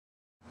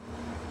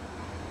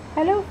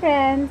Hello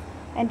friends,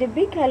 and a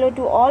big hello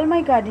to all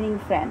my gardening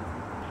friends.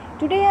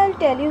 Today I'll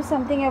tell you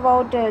something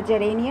about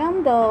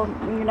geranium, the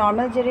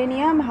normal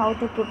geranium, how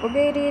to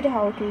propagate it,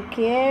 how to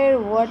care,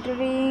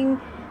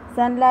 watering,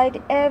 sunlight,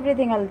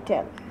 everything I'll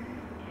tell.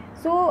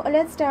 So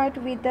let's start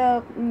with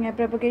the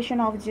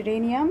propagation of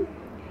geranium.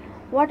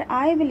 What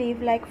I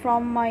believe, like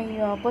from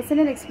my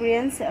personal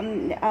experience,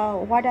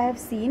 what I have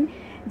seen,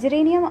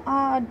 geranium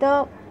are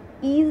the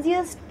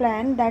easiest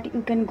plant that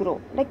you can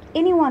grow. Like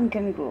anyone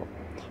can grow,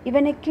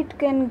 even a kid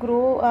can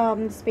grow,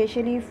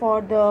 especially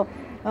for the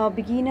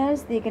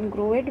beginners. They can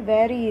grow it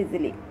very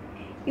easily.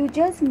 You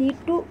just need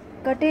to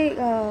cut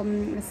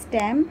a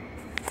stem.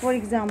 For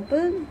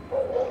example,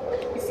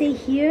 see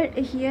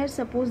here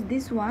suppose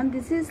this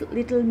is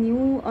little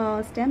new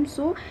stem,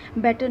 so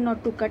better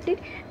not to cut it.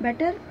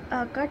 Better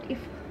cut if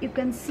you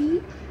can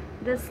see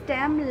the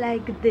stem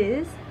like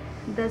this,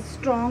 the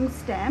strong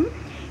stem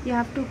you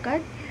have to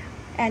cut.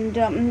 And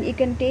you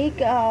can take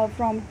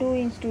from 2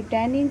 inch to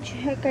 10-inch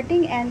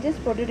cutting and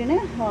just put it in a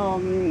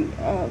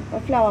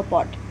flower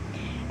pot.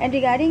 And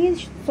regarding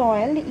its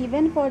soil,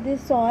 even for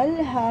this soil,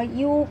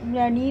 you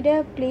need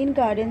a plain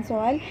garden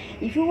soil.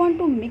 If you want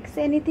to mix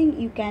anything,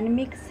 you can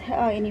mix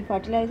any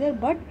fertilizer,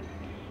 but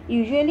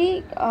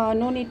usually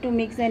no need to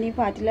mix any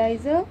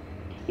fertilizer.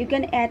 You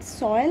can add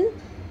soil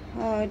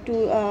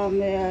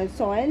to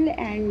soil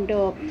and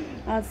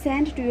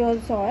sand to your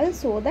soil,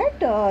 so that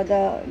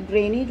the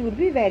drainage would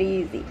be very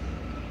easy.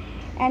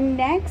 And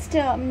next,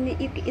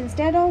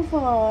 instead of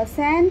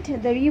sand,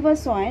 the river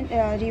sand,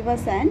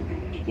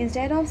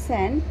 instead of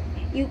sand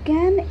you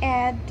can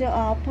add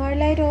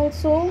perlite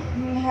also.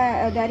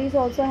 That is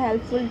also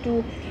helpful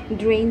to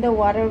drain the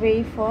water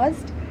very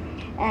first.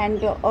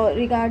 And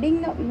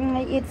regarding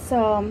its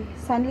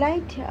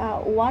sunlight,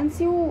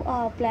 once you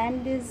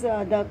plant this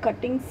the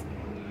cuttings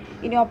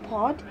in your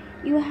pot,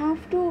 you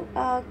have to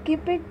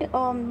keep it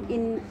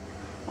in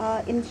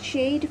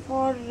shade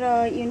for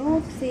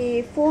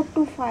say 4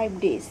 to 5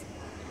 days.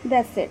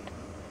 That's it.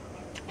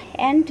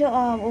 And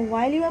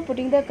while you are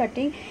putting the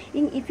cutting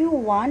in, if you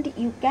want,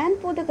 you can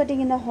put the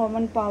cutting in the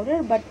hormone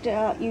powder, but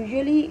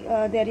usually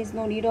there is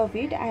no need of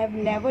it. I have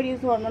never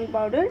used hormone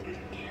powder.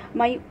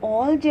 My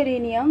all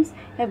geraniums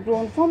have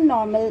grown from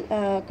normal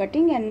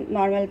cutting and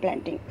normal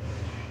planting.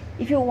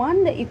 If you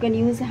want, you can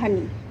use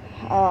honey.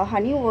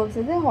 Honey works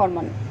as a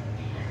hormone.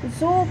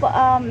 So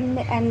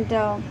and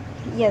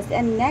yes,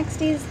 and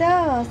next is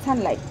the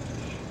sunlight.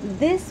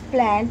 This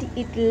plant,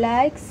 it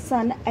likes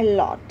sun a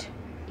lot.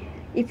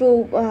 If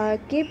you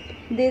keep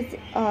this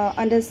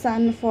under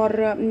sun for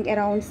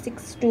around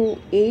 6 to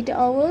 8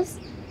 hours,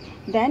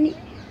 then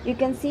you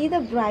can see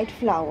the bright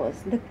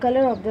flowers, the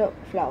color of the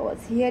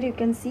flowers. Here you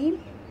can see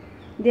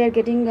they are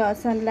getting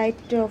sunlight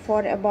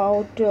for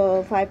about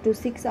 5 to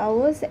 6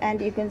 hours,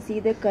 and you can see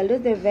the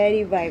colors, they're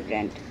very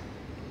vibrant.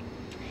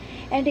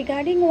 And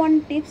regarding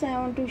one tips I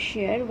want to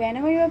share,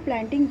 whenever you are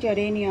planting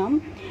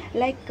geranium,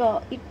 like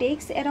it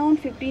takes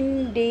around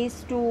 15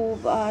 days to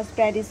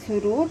spread its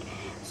root.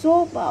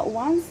 So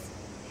once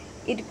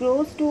it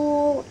grows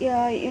to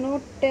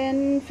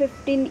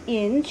 10-15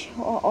 inch,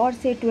 or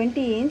say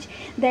 20 inch,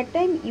 that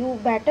time you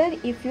better,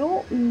 if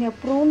you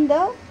prune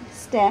the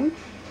stem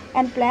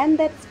and plant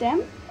that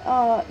stem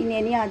in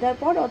any other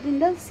pot or in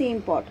the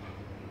same pot.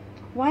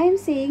 Why I'm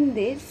saying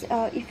this,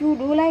 if you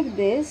do like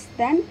this,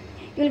 then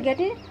you'll get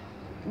a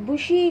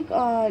bushy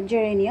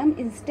geranium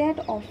instead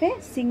of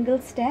a single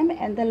stem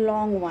and the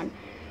long one.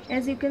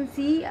 As you can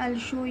see, I'll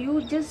show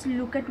you. Just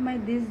look at my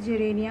this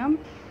geranium.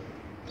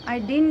 I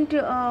didn't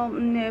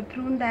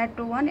prune that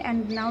one,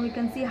 and now you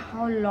can see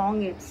how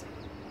long it's.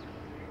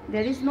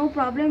 There is no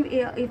problem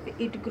if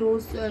it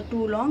grows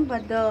too long,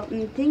 but the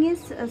thing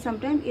is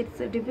sometimes it's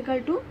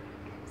difficult to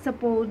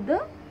support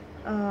the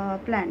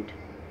plant.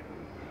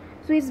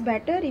 So it's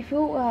better if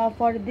you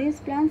for these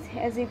plants,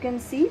 as you can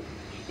see,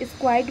 it's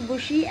quite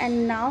bushy,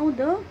 and now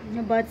the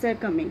buds are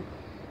coming,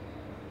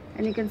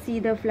 and you can see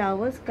the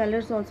flowers,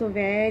 colors also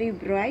very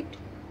bright.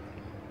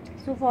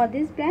 So for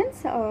these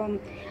plants,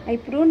 I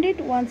pruned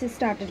it once it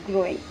started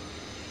growing.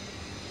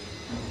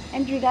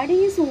 And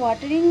regarding its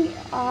watering,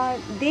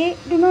 they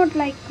do not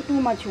like too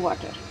much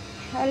water.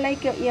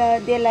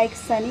 They like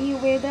sunny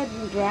weather,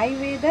 dry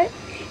weather,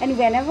 and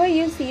whenever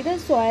you see the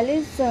soil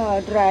is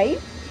dry,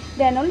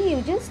 then only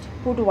you just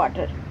put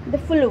water, the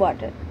full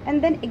water,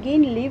 and then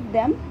again leave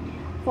them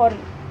for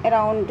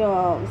around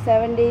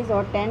 7 days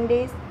or 10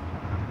 days.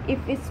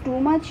 If it's too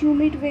much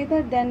humid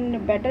weather,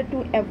 then better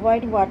to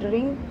avoid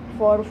watering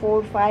for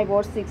 4, 5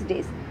 or 6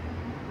 days.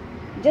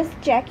 Just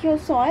check your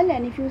soil,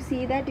 and if you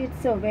see that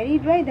it's very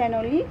dry, then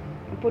only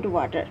put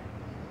water.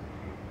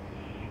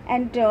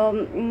 And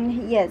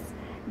yes,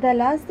 the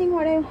last thing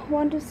what I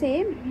want to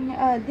say,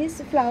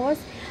 these flowers,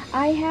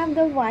 I have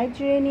the white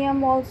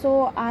geranium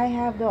also, I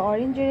have the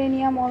orange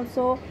geranium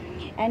also.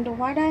 And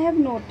what I have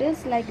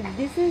noticed, like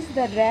this is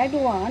the red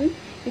one,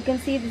 you can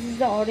see this is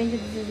the orange,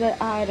 this is the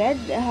red.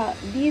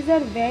 These are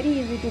very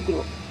easy to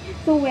grow.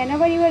 So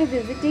whenever you are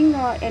visiting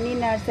any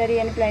nursery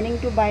and planning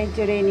to buy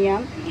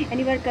geranium, and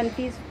you are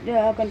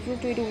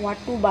confused with what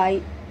to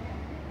buy,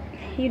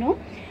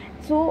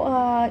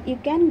 So you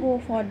can go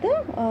for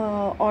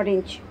the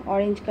orange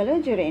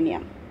color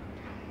geranium.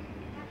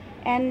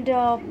 And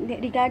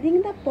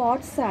regarding the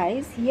pot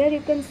size, here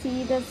you can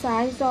see the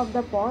size of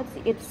the pots.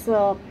 It's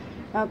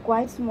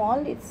quite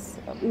small. It's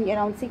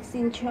around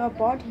 6-inch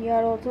pot. Here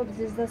also this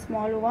is the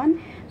small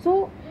one,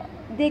 so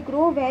they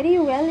grow very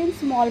well in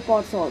small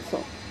pots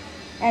also.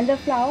 And the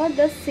flower,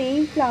 the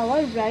same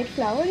flower, bright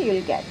flower you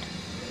will get.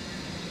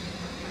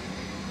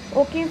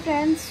 Okay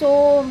friends,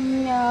 so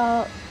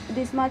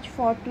this much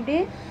for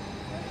today.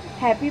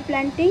 Happy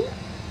planting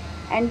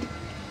and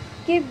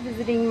keep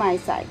visiting my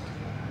site.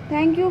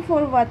 Thank you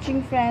for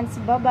watching friends.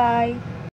 Bye bye.